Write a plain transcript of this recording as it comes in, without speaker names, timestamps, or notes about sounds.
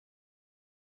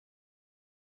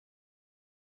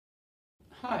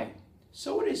Hi,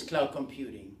 so what is cloud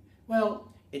computing?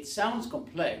 Well, it sounds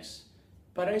complex,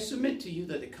 but I submit to you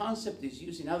that the concept is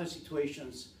used in other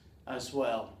situations as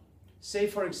well. Say,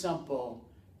 for example,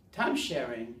 time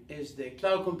sharing is the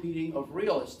cloud computing of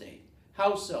real estate.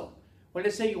 How so? Well,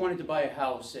 let's say you wanted to buy a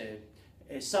house,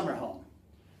 a summer home.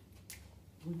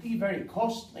 It would be very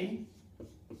costly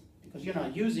because you're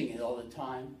not using it all the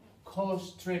time.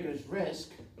 Cost triggers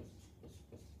risk.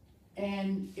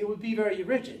 And it would be very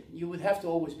rigid. You would have to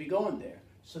always be going there,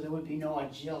 so there would be no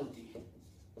agility.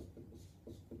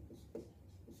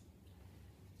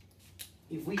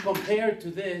 If we compare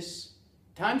to this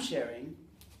time sharing,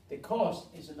 the cost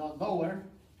is a lot lower,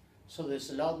 so there's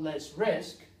a lot less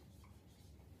risk,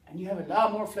 and you have a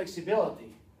lot more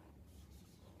flexibility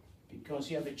because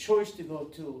you have a choice to go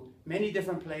to many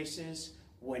different places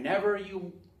whenever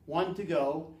you want to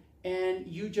go, and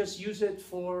you just use it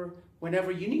for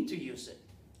whenever you need to use it.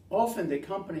 Often the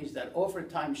companies that offer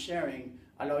time sharing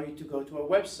allow you to go to a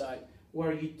website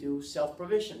where you do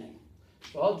self-provisioning.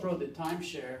 So I'll draw the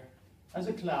timeshare as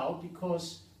a cloud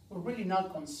because we're really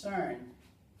not concerned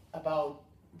about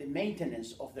the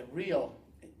maintenance of the real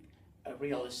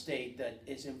estate that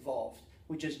is involved.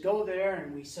 We just go there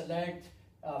and we select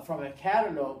from a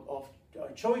catalog of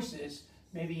choices,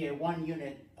 maybe a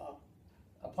one-unit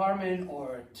apartment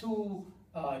or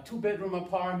two-bedroom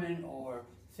apartment or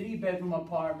three-bedroom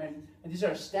apartment, and these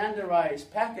are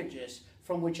standardized packages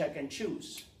from which I can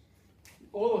choose.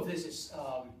 All of this is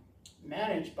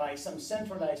managed by some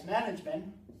centralized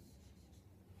management,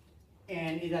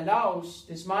 and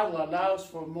this model allows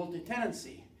for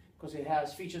multi-tenancy because it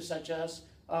has features such as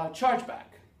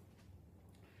chargeback.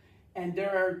 And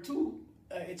there are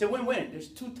it's a win-win. There's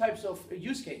two types of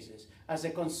use cases. As a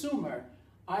consumer,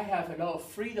 I have a lot of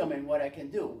freedom in what I can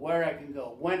do, where I can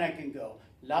go, when I can go,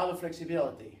 a lot of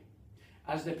flexibility.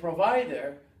 As the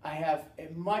provider, I have a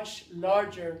much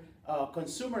larger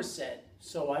consumer set,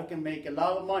 so I can make a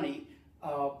lot of money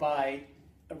by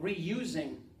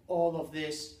reusing all of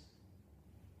this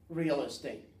real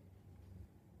estate.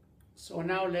 So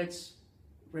now let's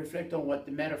reflect on what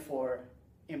the metaphor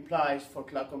implies for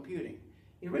cloud computing.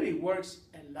 It really works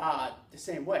a lot the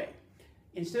same way.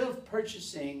 Instead of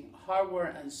purchasing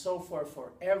hardware and software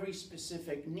for every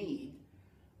specific need,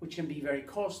 which can be very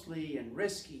costly and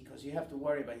risky because you have to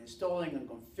worry about installing and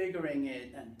configuring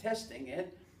it and testing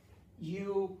it,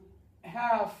 you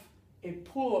have a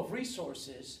pool of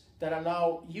resources that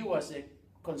allow you as a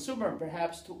consumer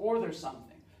perhaps to order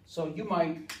something. So you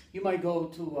might go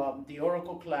to the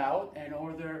Oracle Cloud and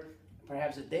order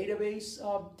perhaps a database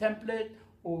template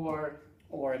or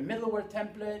a middleware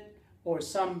template or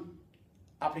some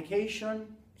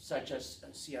application such as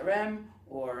CRM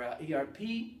or ERP,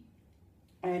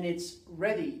 and it's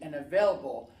ready and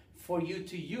available for you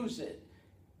to use it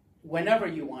whenever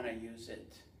you want to use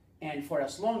it and for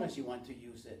as long as you want to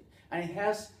use it. And it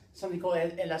has something called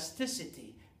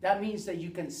elasticity. That means that you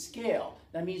can scale.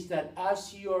 That means that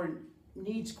as your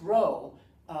needs grow,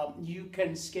 you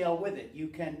can scale with it.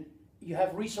 You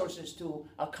have resources to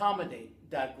accommodate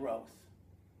that growth.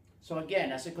 So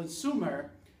again, as a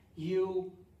consumer,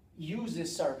 you use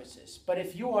these services. But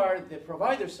if you are the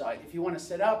provider side, if you want to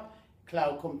set up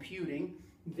cloud computing,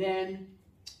 then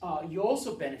you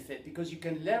also benefit because you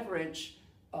can leverage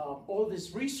all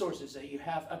these resources that you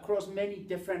have across many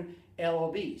different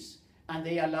LOBs. And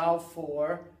they allow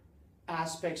for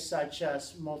aspects such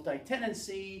as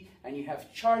multi-tenancy, and you have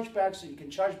chargeback, so you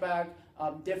can charge back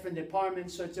different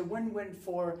departments. So it's a win-win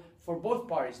for both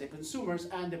parties, the consumers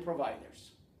and the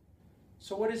providers.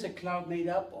 So what is a cloud made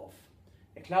up of?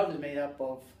 A cloud is made up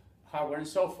of hardware and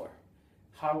software.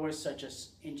 Hardware such as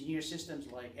engineered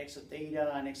systems like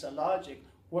Exadata and Exalogic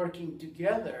working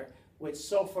together with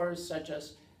software such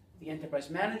as the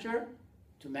Enterprise Manager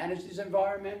to manage this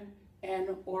environment and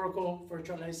Oracle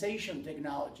virtualization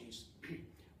technologies.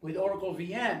 With Oracle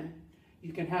VM,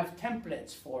 you can have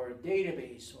templates for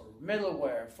database or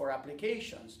middleware for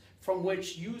applications from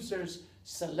which users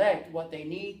select what they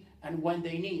need and when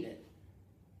they need it.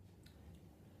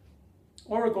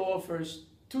 Oracle offers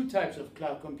two types of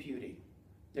cloud computing.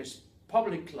 There's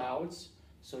public clouds,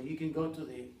 so you can go to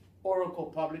the Oracle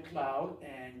public cloud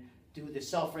and do the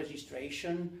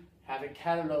self-registration, have a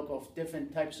catalog of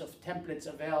different types of templates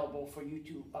available for you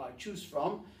to choose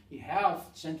from. You have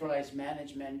centralized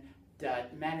management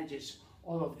that manages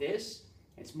all of this.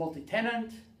 It's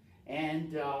multi-tenant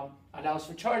and allows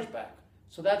for chargeback.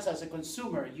 So that's, as a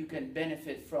consumer, you can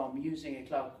benefit from using a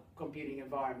cloud computing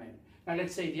environment. Now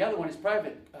let's say the other one is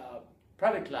private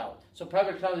cloud. So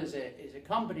private cloud is a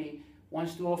company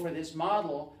wants to offer this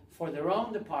model for their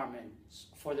own departments,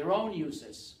 for their own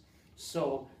uses.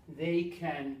 so they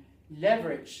can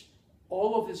leverage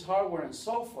all of this hardware and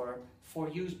software for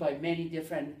use by many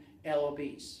different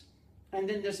LOBs. And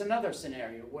then there's another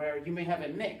scenario where you may have a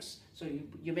mix. So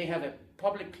you may have a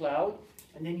public cloud,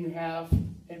 and then you have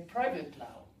a private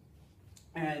cloud,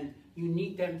 and you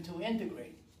need them to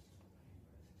integrate.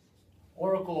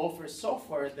 Oracle offers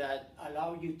software that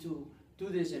allow you to do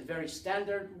this in very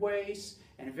standard ways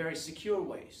and very secure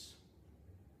ways.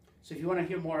 So if you want to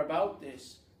hear more about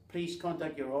this, please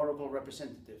contact your Oracle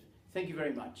representative. Thank you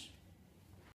very much.